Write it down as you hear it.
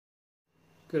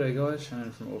G'day guys,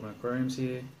 Shannon from Auburn Aquariums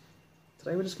here.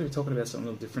 Today we're just going to be talking about something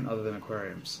a little different other than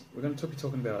aquariums. We're going to be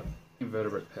talking about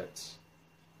invertebrate pets.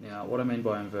 Now, what I mean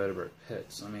by invertebrate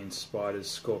pets, I mean spiders,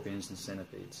 scorpions and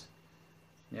centipedes.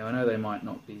 Now, I know they might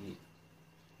not be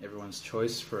everyone's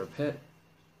choice for a pet,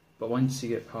 but once you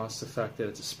get past the fact that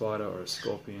it's a spider or a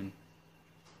scorpion,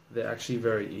 they're actually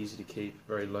very easy to keep,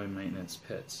 very low maintenance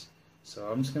pets. So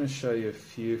I'm just going to show you a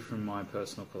few from my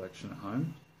personal collection at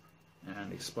home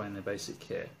and explain their basic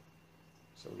care.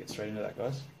 So we'll get straight into that,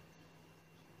 guys.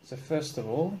 So first of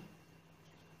all,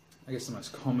 I guess the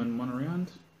most common one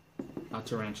around are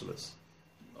tarantulas,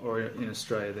 or in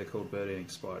Australia they're called bird-eating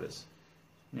spiders.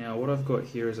 Now what I've got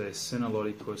here is a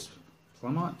centipedes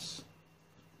plumites.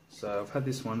 So I've had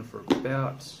this one for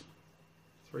about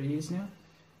 3 years now.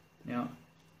 Now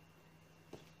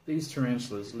these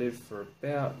tarantulas live for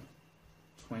about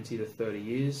 20 to 30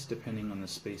 years depending on the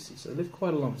species, so they live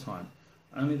quite a long time.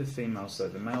 Only the females though,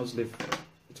 the males live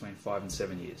between 5 and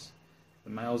 7 years.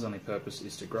 The male's only purpose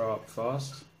is to grow up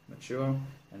fast, mature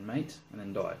and mate and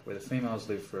then die, where the females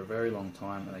live for a very long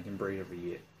time and they can breed every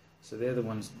year. So they're the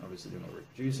ones obviously doing all the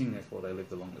reproducing, therefore they live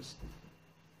the longest.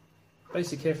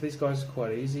 Basic care for these guys is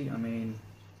quite easy. I mean,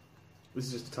 this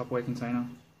is just a Tupperware container.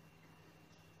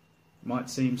 Might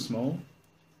seem small,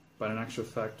 but in actual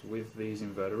fact with these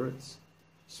invertebrates,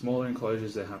 smaller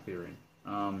enclosures they're happier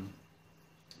in.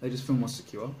 They just feel more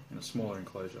secure in a smaller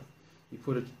enclosure. You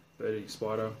put a bird-eating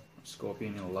spider or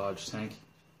scorpion in a large tank,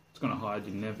 it's going to hide,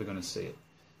 you're never going to see it.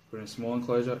 Put in a small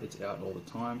enclosure, it's out all the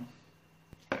time.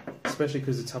 Especially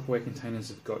because the Tupperware containers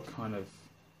have got kind of,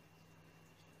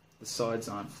 the sides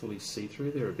aren't fully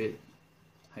see-through, they're a bit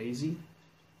hazy.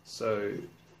 So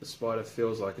the spider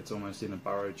feels like it's almost in a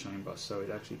burrow chamber, so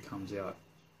it actually comes out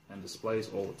and displays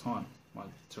all the time. My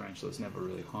tarantulas never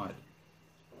really hide.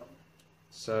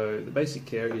 So the basic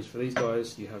care is for these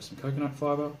guys, you have some coconut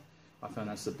fibre. I found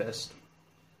that's the best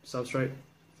substrate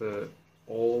for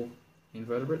all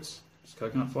invertebrates, just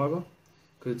coconut fibre,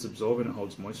 because it's absorbent, it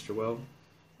holds moisture well.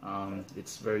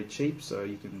 It's very cheap, so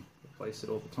you can replace it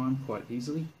all the time quite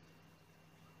easily.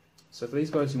 So for these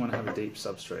guys, you want to have a deep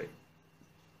substrate.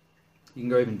 You can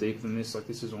go even deeper than this, like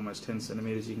this is almost 10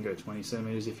 centimeters, you can go 20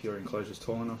 centimeters if your enclosure is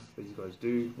tall enough. These guys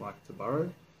do like to burrow.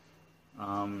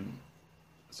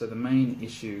 So the main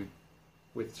issue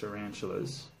with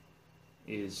tarantulas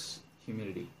is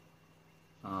humidity.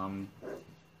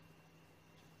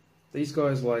 These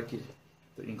guys like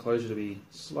the enclosure to be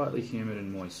slightly humid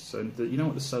and moist. So you don't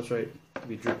want the substrate to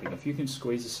be dripping. If you can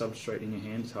squeeze the substrate in your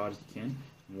hand as hard as you can,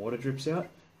 and water drips out,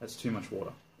 that's too much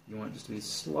water. You want it just to be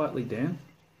slightly damp.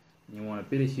 You want a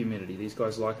bit of humidity. These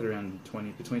guys like it around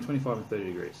between 25 and 30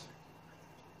 degrees.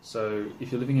 So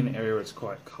if you're living in an area where it's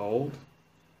quite cold,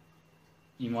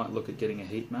 you might look at getting a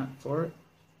heat mat for it.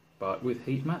 But with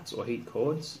heat mats or heat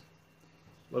cords,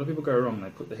 a lot of people go wrong. They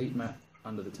put the heat mat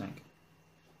under the tank.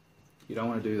 You don't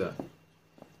want to do that.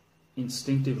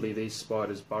 Instinctively, these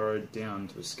spiders burrow down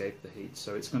to escape the heat,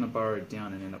 so it's going to burrow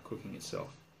down and end up cooking itself.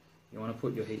 You want to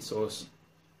put your heat source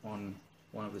on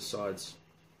one of the sides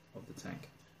of the tank.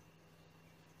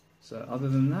 So other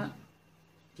than that,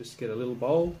 just get a little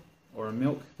bowl or a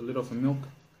milk, the lid off a milk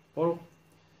bottle,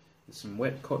 with some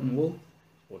wet cotton wool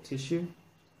or tissue.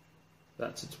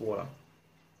 That's its water.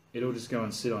 It'll just go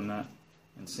and sit on that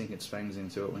and sink its fangs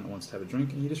into it when it wants to have a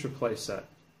drink, and you just replace that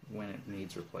when it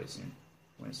needs replacing.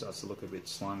 When it starts to look a bit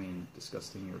slimy and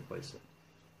disgusting, you replace it.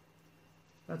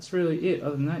 That's really it.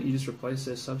 Other than that, you just replace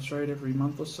their substrate every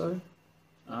month or so.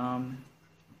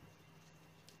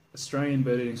 Australian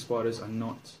bird-eating spiders are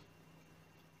not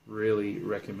really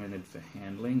recommended for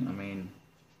handling. I mean,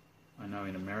 I know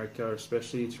in America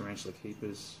especially, tarantula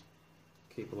keepers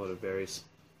keep a lot of various,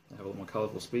 they have a lot more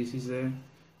colourful species there,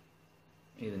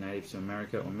 either native to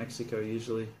America or Mexico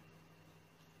usually.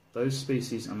 Those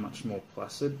species are much more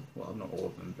placid, well not all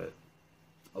of them, but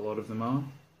a lot of them are,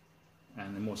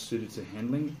 and they're more suited to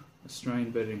handling.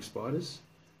 Australian bird-eating spiders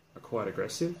are quite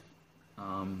aggressive,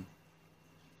 and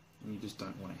you just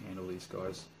don't want to handle these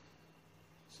guys.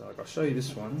 So like, I'll show you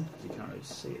this one, because you can't really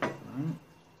see it at the moment.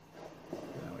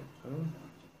 There we go.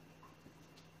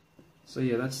 So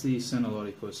yeah, that's the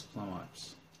centipedes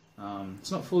plumites.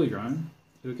 It's not fully grown,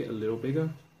 it'll get a little bigger.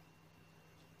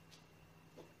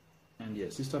 And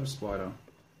yes, this type of spider,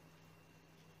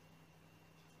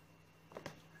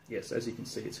 yes, as you can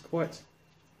see, it's quite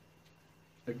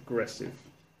aggressive.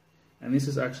 And this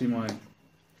is actually my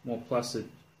more placid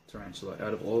tarantula.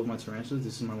 Out of all of my tarantulas,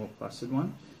 this is my more placid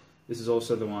one. This is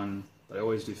also the one that I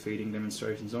always do feeding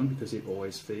demonstrations on, because it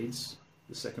always feeds.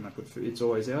 The second I put food, it's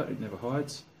always out, it never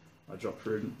hides. I drop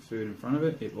food in front of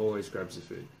it, it always grabs the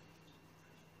food.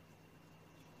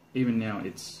 even now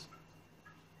it's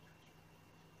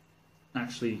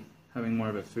actually having more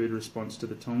of a food response to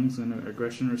the tongs than an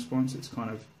aggression response. It's kind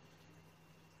of,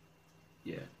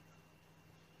 yeah,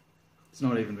 it's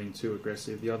not even being too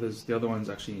aggressive. The other ones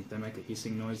actually, they make a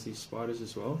hissing noise, these spiders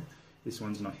as well. This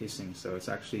one's not hissing, so it's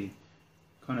actually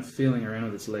kind of feeling around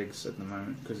with its legs at the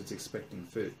moment because it's expecting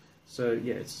food. So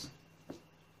yeah, it's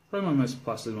probably my most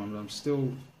placid one, but I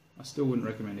still wouldn't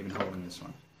recommend even holding this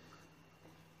one.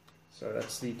 So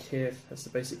that's the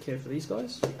basic care for these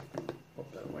guys.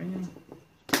 Pop that away now.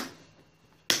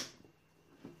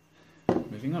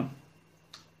 Moving on.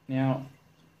 Now,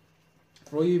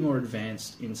 for all you more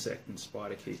advanced insect and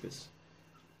spider keepers,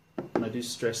 and I do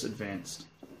stress advanced,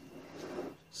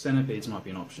 centipedes might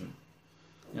be an option.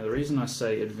 Now the reason I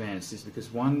say advanced is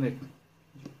because one, they're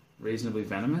reasonably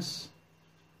venomous,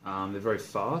 they're very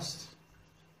fast,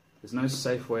 there's no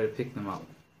safe way to pick them up.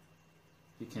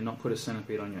 You cannot put a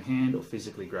centipede on your hand or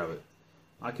physically grab it.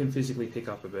 I can physically pick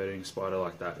up a bird-eating spider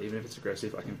like that, even if it's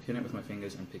aggressive. I can pin it with my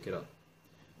fingers and pick it up.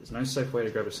 There's no safe way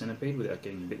to grab a centipede without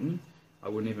getting bitten. I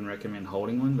wouldn't even recommend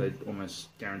holding one. They're almost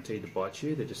guaranteed to bite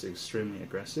you. They're just extremely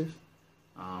aggressive.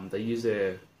 They use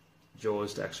their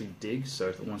jaws to actually dig, so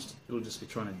if it wants to, it'll just be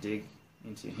trying to dig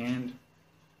into your hand.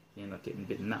 You end up getting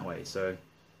bitten that way. So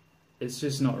it's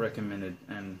just not recommended.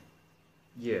 And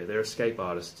yeah, they're escape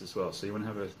artists as well. So you want to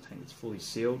have a tank that's fully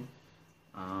sealed.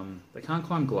 They can't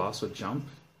climb glass or jump,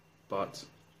 but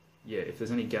yeah, if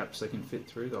there's any gaps they can fit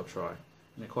through, they'll try. And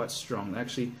they're quite strong.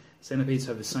 Actually, centipedes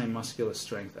have the same muscular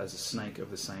strength as a snake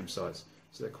of the same size,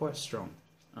 so they're quite strong.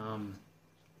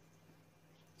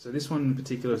 So this one in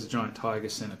particular is a giant tiger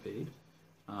centipede.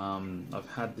 I've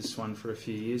had this one for a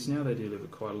few years now. They do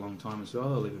live quite a long time as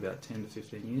well. They live about 10 to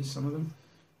 15 years, some of them.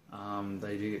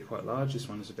 They do get quite large. This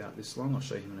one is about this long. I'll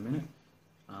show you in a minute.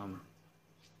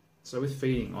 So with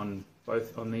feeding on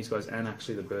both on these guys and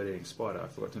actually the bird-eating spider, I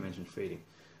forgot to mention feeding.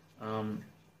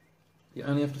 You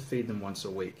only have to feed them once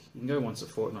a week. You can go once a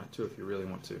fortnight too if you really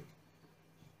want to.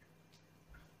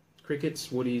 Crickets,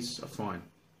 woodies are fine.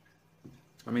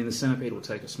 I mean, the centipede will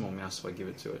take a small mouse if I give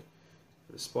it to it.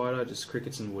 For the spider, just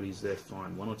crickets and woodies, they're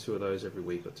fine. One or two of those every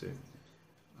week or two.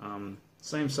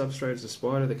 Same substrate as the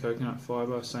spider, the coconut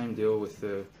fibre, same deal with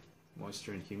the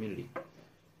moisture and humidity.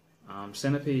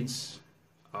 Centipedes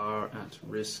are at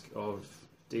risk of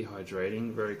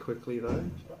dehydrating very quickly though.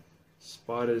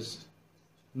 Spiders,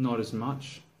 not as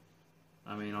much.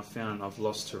 I mean, I've found I've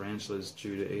lost tarantulas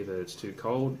due to either it's too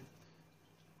cold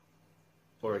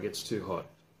or it gets too hot.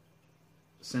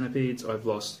 Centipedes I've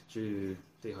lost due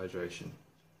to dehydration.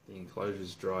 The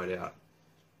enclosure's dried out.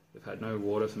 They've had no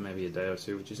water for maybe a day or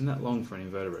two, which isn't that long for an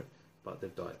invertebrate, but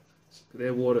they've died.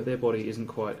 Their body isn't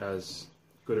quite as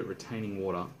good at retaining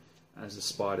water as the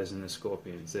spiders and the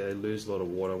scorpions. They lose a lot of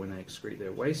water when they excrete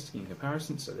their waste in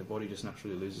comparison, so their body just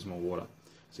naturally loses more water.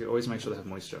 So you always make sure they have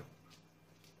moisture.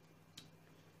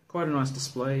 Quite a nice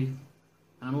display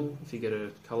animal if you get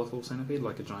a colourful centipede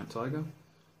like a giant tiger.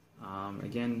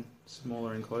 Again,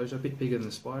 smaller enclosure, a bit bigger than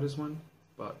the spider's one,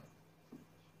 but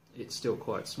it's still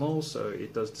quite small, so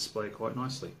it does display quite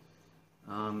nicely.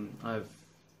 I've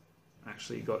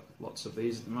actually got lots of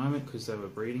these at the moment because they were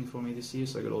breeding for me this year,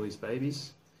 so I got all these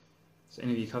babies. So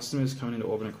any of you customers coming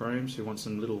into Auburn Aquariums who want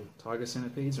some little tiger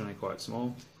centipedes, they're only quite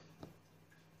small.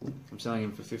 I'm selling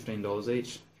them for $15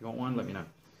 each. If you want one, let me know.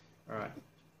 Alright,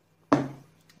 I'll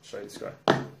show you this guy.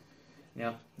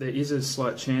 Now, there is a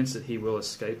slight chance that he will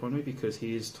escape on me because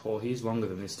he is tall. He's longer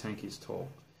than this tank is tall.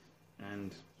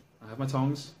 And I have my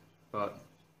tongs, but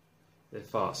they're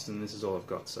fast, and this is all I've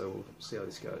got, so we'll see how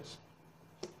this goes.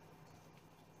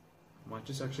 I might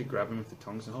just actually grab him with the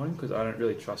tongs and hold him because I don't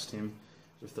really trust him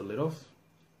with the lid off.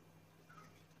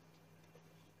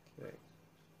 Okay.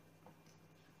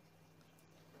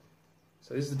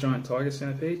 So this is the giant tiger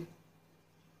centipede.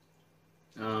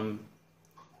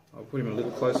 I'll put him a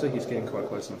little closer. He's getting quite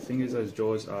close to my fingers. Those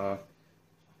jaws are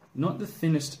not the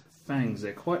thinnest fangs.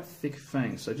 They're quite thick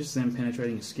fangs, so just them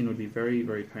penetrating his skin would be very,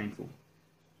 very painful.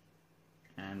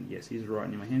 And yes, he's right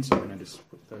in my hand, so I'm going to just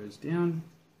put those down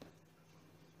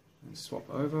and swap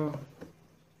over. Let's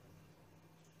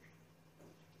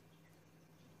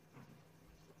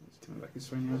turn it back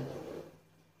this way now.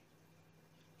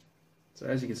 So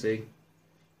as you can see,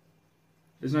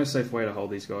 there's no safe way to hold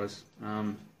these guys.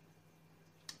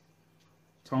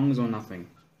 Tongs or nothing.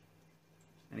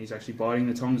 And he's actually biting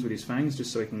the tongs with his fangs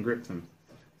just so he can grip them.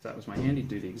 If that was my hand, he'd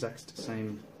do the exact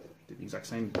same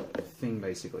thing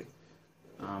basically.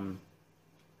 I'm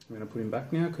going to put him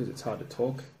back now because it's hard to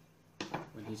talk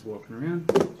when he's walking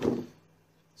around.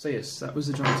 So yes, that was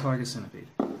the giant tiger centipede.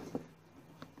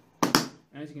 And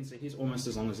as you can see, he's almost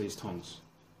as long as these tongs.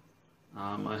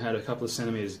 I had a couple of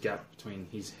centimeters gap between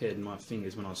his head and my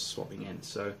fingers when I was swapping ends,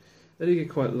 so they do get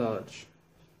quite large.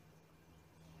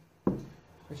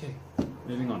 Okay,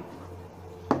 moving on.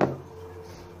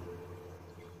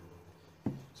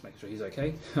 Just making sure he's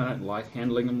okay. I don't like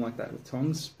handling them like that with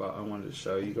tongs, but I wanted to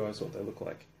show you guys what they look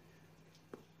like.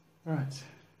 Alright,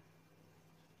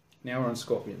 now we're on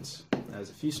scorpions. Now, there's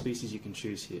a few species you can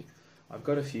choose here. I've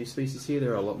got a few species here.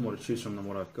 There are a lot more to choose from than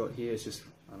what I've got here. It's just,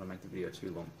 I don't want to make the video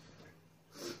too long.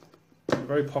 A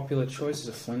very popular choice is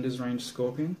a Flinders Range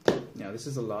scorpion. Now this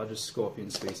is the largest scorpion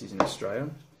species in Australia.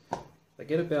 They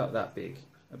get about that big,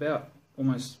 about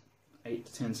almost 8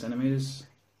 to 10 centimeters.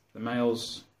 The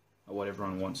males are what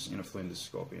everyone wants in a Flinders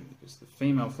scorpion, because the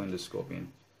female Flinders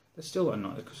scorpion, they're still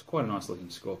quite a nice looking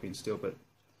scorpion still, but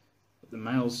the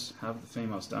males have, the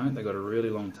females don't. They've got a really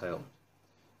long tail.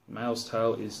 The male's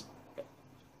tail is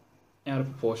out of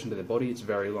proportion to their body. It's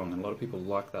very long, and a lot of people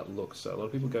like that look, so a lot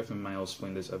of people go for male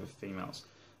Flinders over females.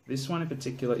 This one in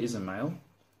particular is a male.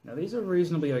 Now these are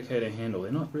reasonably okay to handle.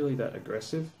 They're not really that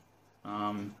aggressive,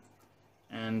 and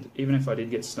even if I did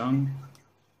get stung,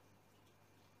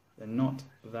 they're not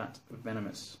that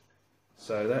venomous.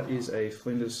 So that is a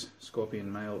Flinders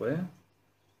scorpion male there.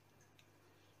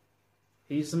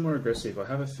 He's the more aggressive. I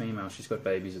have a female. She's got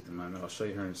babies at the moment. I'll show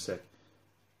you her in a sec.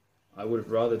 I would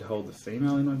have rather hold the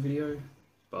female in my video,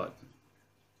 but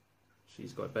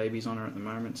she's got babies on her at the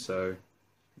moment, so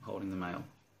I'm holding the male.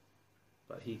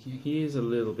 But he is a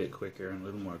little bit quicker and a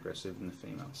little more aggressive than the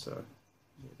female, so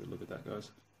yeah, good look at that,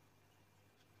 guys.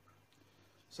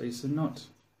 So it's not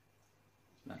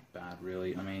that bad,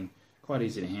 really. I mean, quite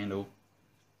easy to handle.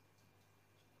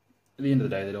 At the end of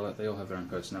the day, they all have their own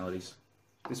personalities.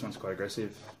 This one's quite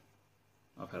aggressive.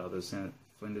 I've had others,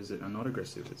 Flinders, that are not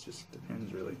aggressive. It just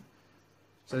depends, really.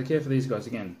 So the care for these guys,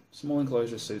 again, small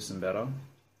enclosure suits them better.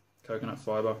 Coconut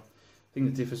fibre. The thing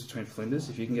that differs between Flinders,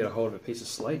 if you can get a hold of a piece of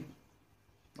slate,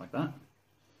 like that,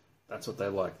 that's what they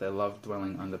like. They love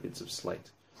dwelling under bits of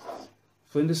slate.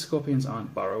 Flinders scorpions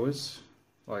aren't burrowers,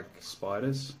 like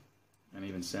spiders and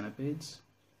even centipedes.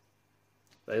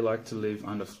 They like to live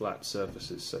under flat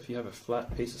surfaces. So if you have a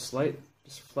flat piece of slate,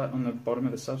 just flat on the bottom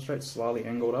of the substrate, slightly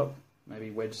angled up,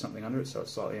 maybe wedge something under it so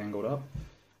it's slightly angled up,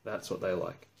 that's what they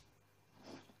like.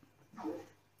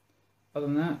 Other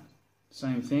than that,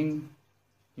 same thing,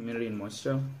 humidity and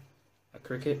moisture. A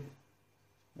cricket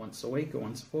once a week or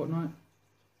once a fortnight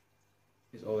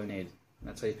is all they need. And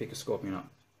that's how you pick a scorpion up.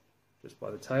 Just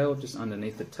by the tail, just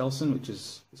underneath the telson, which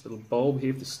is this little bulb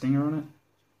here with the stinger on it.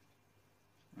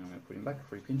 And I'm going to put him back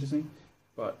before he pinches me.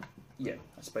 But yeah,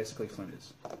 that's basically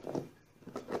Flinders.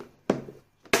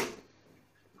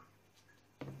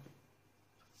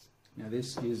 Now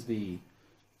this is the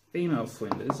female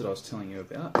Flinders that I was telling you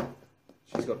about.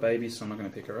 She's got babies, so I'm not going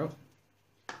to pick her up,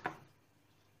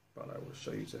 but I will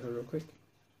show you to her real quick.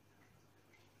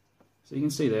 So you can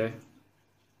see there,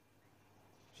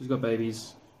 she's got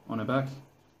babies on her back.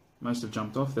 Most have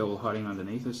jumped off. They're all hiding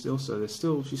underneath her still, so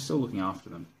she's still looking after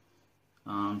them.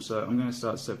 So I'm going to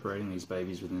start separating these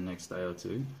babies within the next day or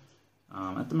two.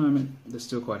 At the moment, they're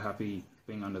still quite happy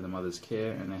being under the mother's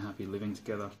care, and they're happy living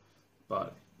together,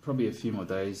 but probably a few more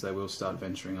days they will start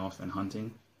venturing off and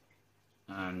hunting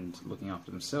and looking after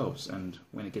themselves, and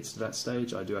when it gets to that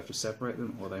stage I do have to separate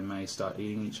them, or they may start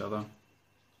eating each other,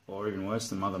 or even worse,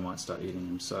 the mother might start eating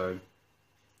them. So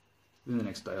within the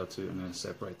next day or two I'm going to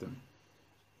separate them.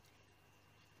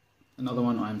 Another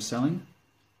one I'm selling.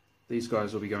 These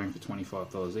guys will be going for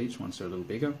 $25 each once they're a little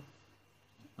bigger.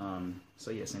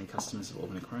 So yes, any customers of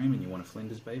Auburn Aquarium and you want a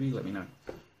Flinders baby, let me know.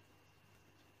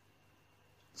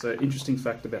 So interesting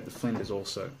fact about the Flinders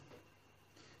also.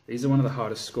 These are one of the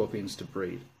hardest scorpions to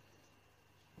breed.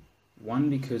 One,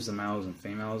 because the males and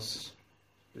females,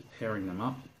 just pairing them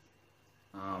up,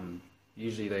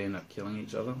 usually they end up killing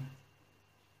each other.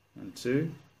 And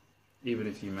two, even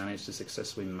if you manage to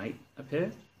successfully mate a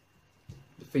pair,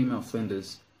 the female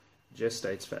Flinders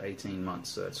gestates for 18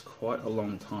 months, so it's quite a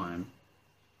long time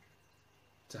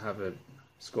to have a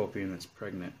scorpion that's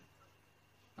pregnant.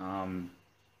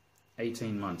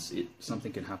 18 months,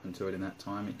 something can happen to it in that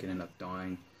time. It can end up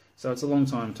dying. So it's a long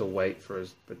time to wait for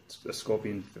a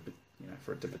scorpion,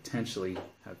 for it to potentially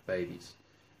have babies.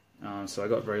 So I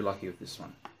got very lucky with this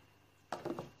one.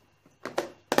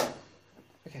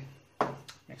 Okay,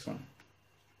 next one.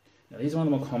 Now these are one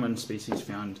of the more common species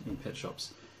found in pet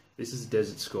shops. This is a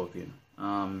desert scorpion.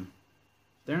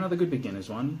 They're another good beginner's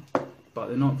one, but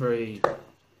they're not very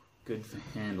good for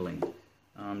handling.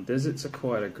 Deserts are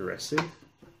quite aggressive,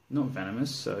 not venomous,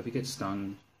 so if you get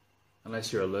stung,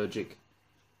 unless you're allergic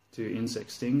to insect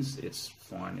stings, it's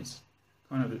fine. It's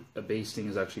kind of, a bee sting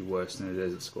is actually worse than a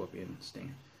desert scorpion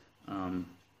sting.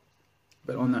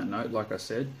 But on that note, like I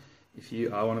said, if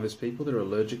you are one of those people that are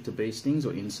allergic to bee stings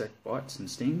or insect bites and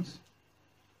stings,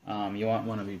 you might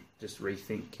want to just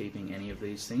rethink keeping any of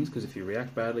these things, because if you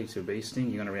react badly to a bee sting,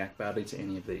 you're going to react badly to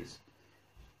any of these.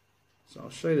 So I'll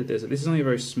show you the desert. This is only a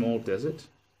very small desert,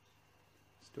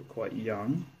 still quite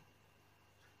young.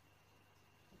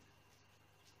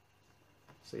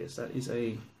 So yes, that is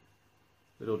a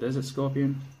little desert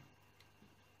scorpion.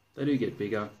 They do get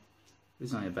bigger. This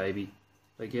is only a baby.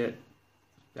 They get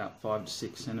about 5 to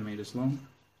 6 centimeters long.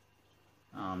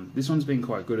 This one's been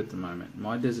quite good at the moment.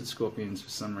 My desert scorpions, for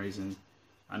some reason,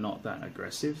 are not that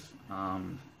aggressive. I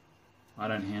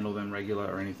don't handle them regular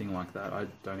or anything like that. I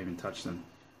don't even touch them,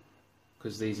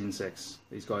 because these insects,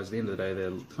 these guys, at the end of the day,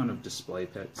 they're kind of display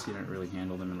pets. You don't really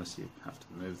handle them unless you have to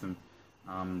move them.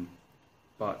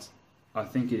 But I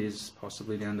think it is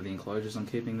possibly down to the enclosures I'm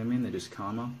keeping them in. They're just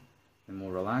calmer, they're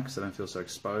more relaxed, they don't feel so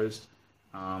exposed.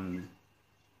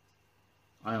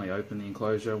 I only open the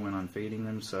enclosure when I'm feeding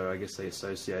them, so I guess they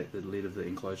associate the lid of the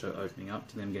enclosure opening up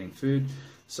to them getting food.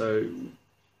 So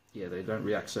yeah, they don't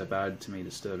react so bad to me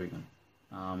disturbing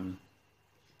them.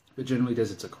 But generally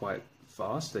deserts are quite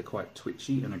fast, they're quite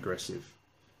twitchy and aggressive.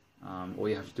 All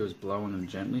you have to do is blow on them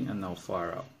gently and they'll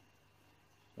fire up,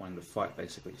 wanting to fight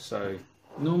basically. So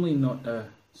normally not a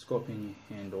scorpion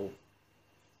you handle.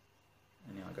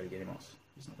 And now I've got to get him off.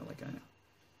 He's not going to let go now.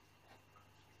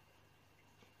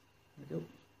 There we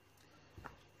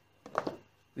go.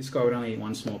 This guy would only eat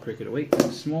one small cricket a week.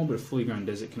 It's small, but a fully grown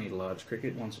desert can eat a large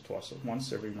cricket once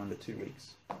every 1 to 2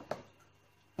 weeks.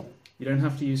 You don't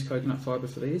have to use coconut fibre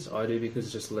for these. I do, because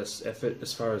it's just less effort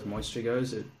as far as moisture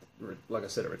goes. Like I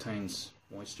said, it retains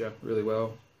moisture really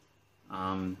well.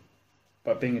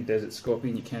 But being a desert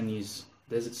scorpion, you can use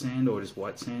desert sand or just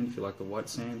white sand if you like the white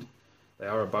sand. They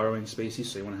are a burrowing species,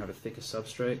 so you want to have a thicker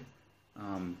substrate.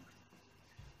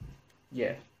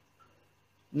 Yeah,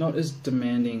 not as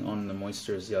demanding on the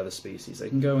moisture as the other species. They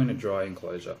can go in a dry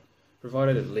enclosure,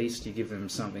 provided at least you give them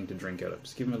something to drink out of.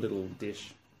 Just give them a little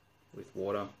dish with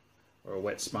water, or a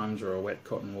wet sponge, or a wet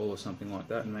cotton wool, or something like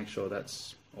that, and make sure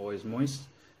that's always moist.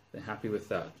 They're happy with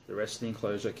that. The rest of the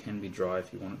enclosure can be dry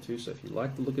if you want it to. So if you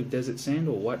like the look of desert sand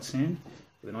or white sand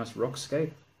with a nice rock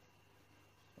scape,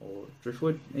 or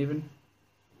driftwood even,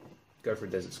 go for a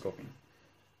desert scorpion.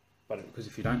 But because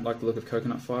if you don't like the look of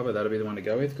coconut fibre, that'll be the one to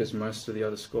go with, because most of the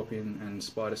other scorpion and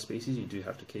spider species, you do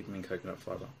have to keep them in coconut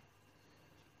fibre.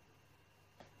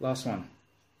 Last one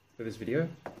for this video.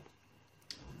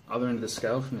 Other end of the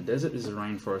scale from the desert is a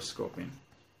rainforest scorpion.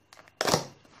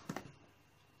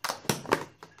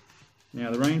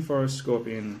 Now the rainforest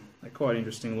scorpion, they're quite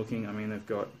interesting looking. I mean, they've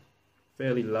got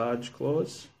fairly large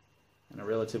claws and a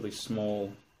relatively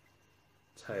small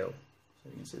tail. So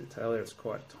you can see the tail there, it's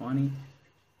quite tiny.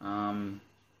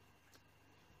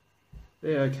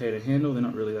 They're okay to handle, they're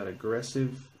not really that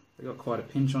aggressive. They've got quite a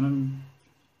pinch on them,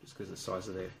 just because of the size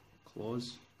of their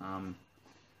claws.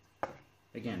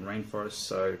 Again, rainforest,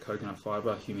 so coconut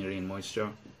fibre, humidity and moisture.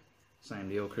 Same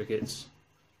deal, crickets.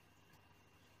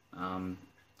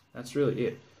 That's really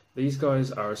it. These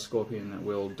guys are a scorpion that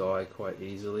will die quite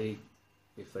easily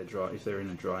if they're in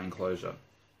a dry enclosure.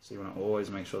 So you want to always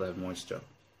make sure they have moisture.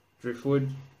 Driftwood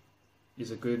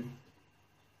is a good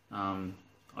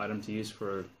item to use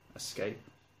for a scape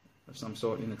of some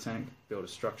sort in the tank, build a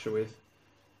structure with.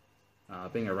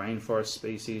 Being a rainforest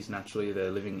species, naturally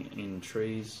they're living in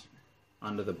trees,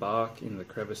 under the bark, in the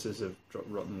crevices of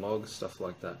rotten logs, stuff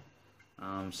like that.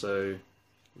 So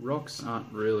rocks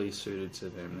aren't really suited to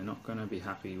them. They're not going to be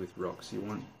happy with rocks. You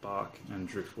want bark and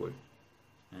driftwood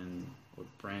and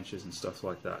branches and stuff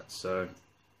like that. So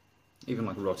even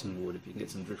like rotting wood, if you can get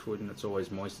some driftwood and it's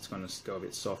always moist, it's going to go a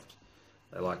bit soft.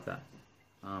 They like that.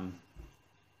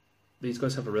 These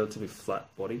guys have a relatively flat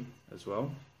body as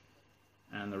well,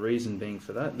 and the reason being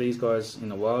for that, these guys in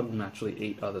the wild will naturally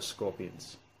eat other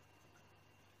scorpions.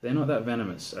 They're not that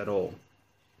venomous at all,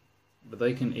 but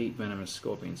they can eat venomous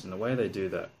scorpions, and the way they do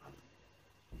that,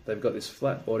 they've got this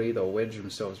flat body, they'll wedge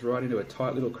themselves right into a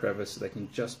tight little crevice that they can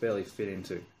just barely fit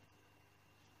into.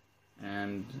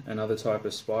 And another type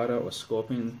of spider or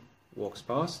scorpion walks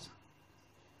past,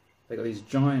 they've got these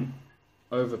giant,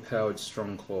 overpowered,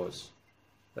 strong claws.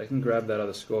 They can grab that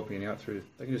other scorpion out through,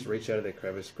 they can just reach out of their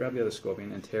crevice, grab the other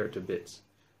scorpion and tear it to bits.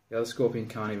 The other scorpion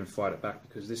can't even fight it back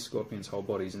because this scorpion's whole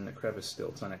body's in the crevice still.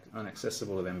 It's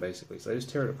inaccessible to them basically. So they just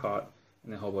tear it apart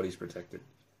and their whole body's protected.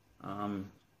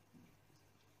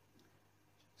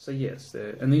 So yes,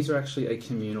 and these are actually a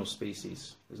communal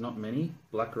species. There's not many.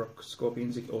 Black rock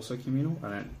scorpions are also communal. I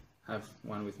don't have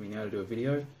one with me now to do a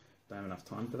video. Don't have enough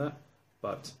time for that.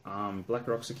 But black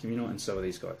rocks are communal, and so are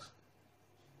these guys.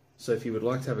 So if you would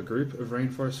like to have a group of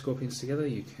rainforest scorpions together,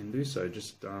 you can do so.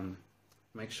 Just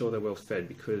make sure they're well fed,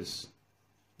 because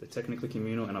they're technically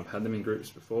communal, and I've had them in groups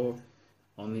before.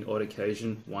 On the odd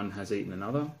occasion, one has eaten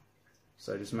another.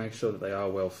 So just make sure that they are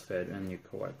well fed, and you're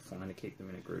quite fine to keep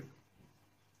them in a group.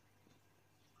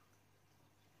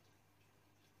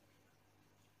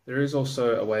 There is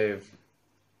also a way of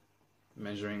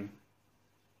measuring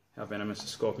how venomous a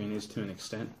scorpion is to an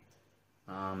extent,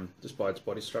 just by its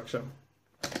body structure.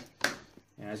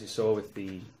 And as you saw with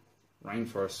the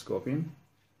rainforest scorpion,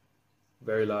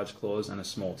 very large claws and a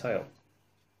small tail.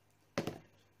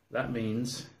 That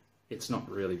means it's not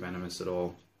really venomous at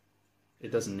all.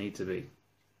 It doesn't need to be.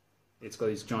 It's got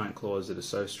these giant claws that are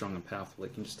so strong and powerful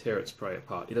it can just tear its prey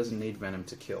apart. It doesn't need venom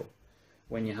to kill.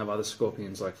 When you have other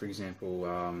scorpions, like for example,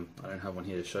 I don't have one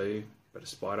here to show you, but a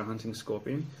spider hunting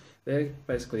scorpion, they're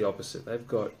basically the opposite. They've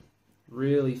got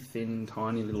really thin,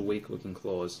 tiny little weak looking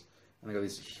claws, and they've got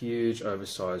this huge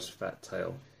oversized fat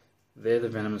tail. They're the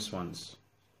venomous ones.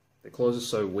 Their claws are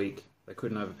so weak they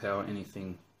couldn't overpower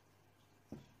anything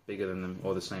bigger than them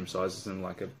or the same size as them,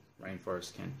 like a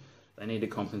rainforest can. They need to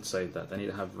compensate that. They need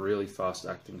to have really fast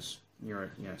acting,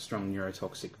 strong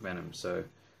neurotoxic venom. So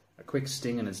a quick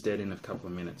sting and it's dead in a couple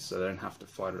of minutes, so they don't have to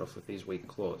fight it off with these weak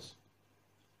claws.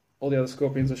 All the other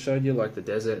scorpions I showed you, like the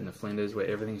desert and the flinders, where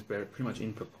everything's pretty much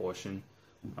in proportion,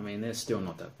 I mean, they're still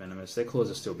not that venomous. Their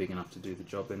claws are still big enough to do the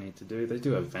job they need to do. They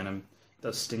do have venom. It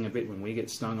does sting a bit when we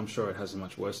get stung. I'm sure it has a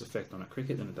much worse effect on a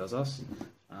cricket than it does us.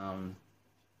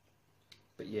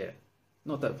 But yeah,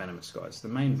 not that venomous, guys. The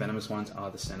main venomous ones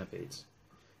are the centipedes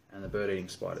and the bird-eating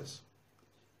spiders.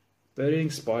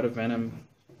 Bird-eating spider venom,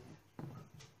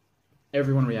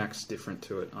 everyone reacts different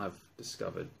to it, I've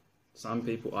discovered. Some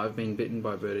people, I've been bitten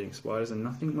by bird-eating spiders and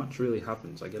nothing much really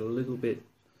happens. I get a little bit,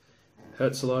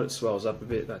 hurts a lot, it swells up a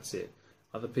bit, that's it.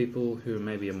 Other people who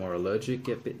maybe are more allergic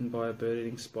get bitten by a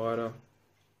bird-eating spider.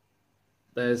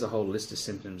 There's a whole list of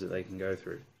symptoms that they can go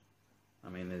through. I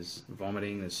mean, there's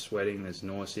vomiting, there's sweating, there's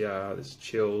nausea, there's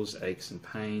chills, aches and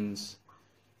pains,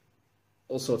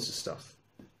 all sorts of stuff.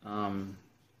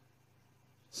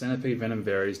 Centipede venom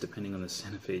varies depending on the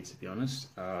centipede, to be honest.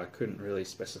 I couldn't really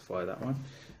specify that one.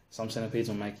 Some centipedes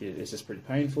will make you, it's just pretty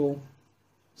painful.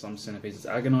 Some centipedes it's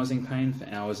agonizing pain for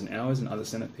hours and hours, and other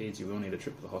centipedes you will need a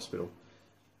trip to the hospital.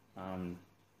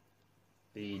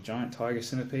 The giant tiger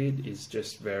centipede is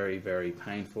just very, very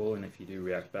painful, and if you do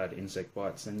react bad to insect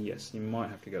bites, then yes, you might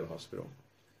have to go to the hospital.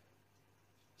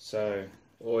 So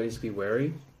always be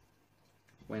wary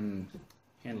when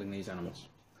handling these animals.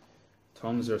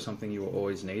 Tongs are something you will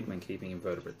always need when keeping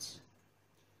invertebrates.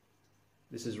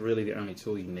 This is really the only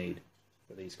tool you need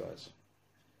for these guys.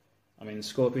 I mean, the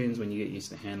scorpions, when you get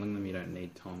used to handling them, you don't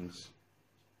need tongs.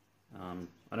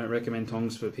 I don't recommend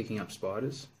tongs for picking up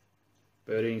spiders.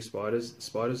 Bird-eating spiders,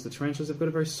 the tarantulas, they've got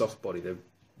a very soft body. Their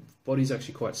body's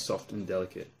actually quite soft and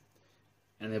delicate,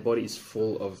 and their body is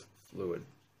full of fluid.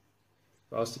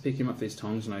 If I was to pick him up with these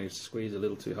tongs and I squeeze a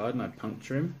little too hard and I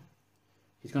puncture him,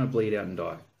 he's going to bleed out and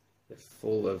die. They're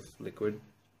full of liquid.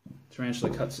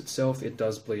 Tarantula cuts itself, it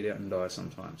does bleed out and die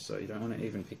sometimes, so you don't want to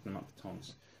even pick them up with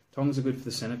tongs. Tongs are good for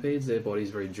the centipedes, their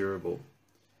body's very durable.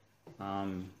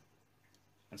 And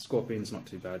scorpions not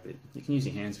too bad, but you can use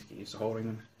your hands if you get used to holding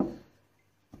them.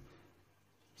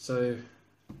 So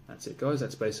that's it, guys.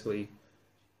 That's basically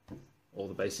all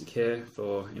the basic care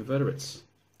for invertebrates.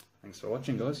 Thanks for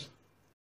watching, guys.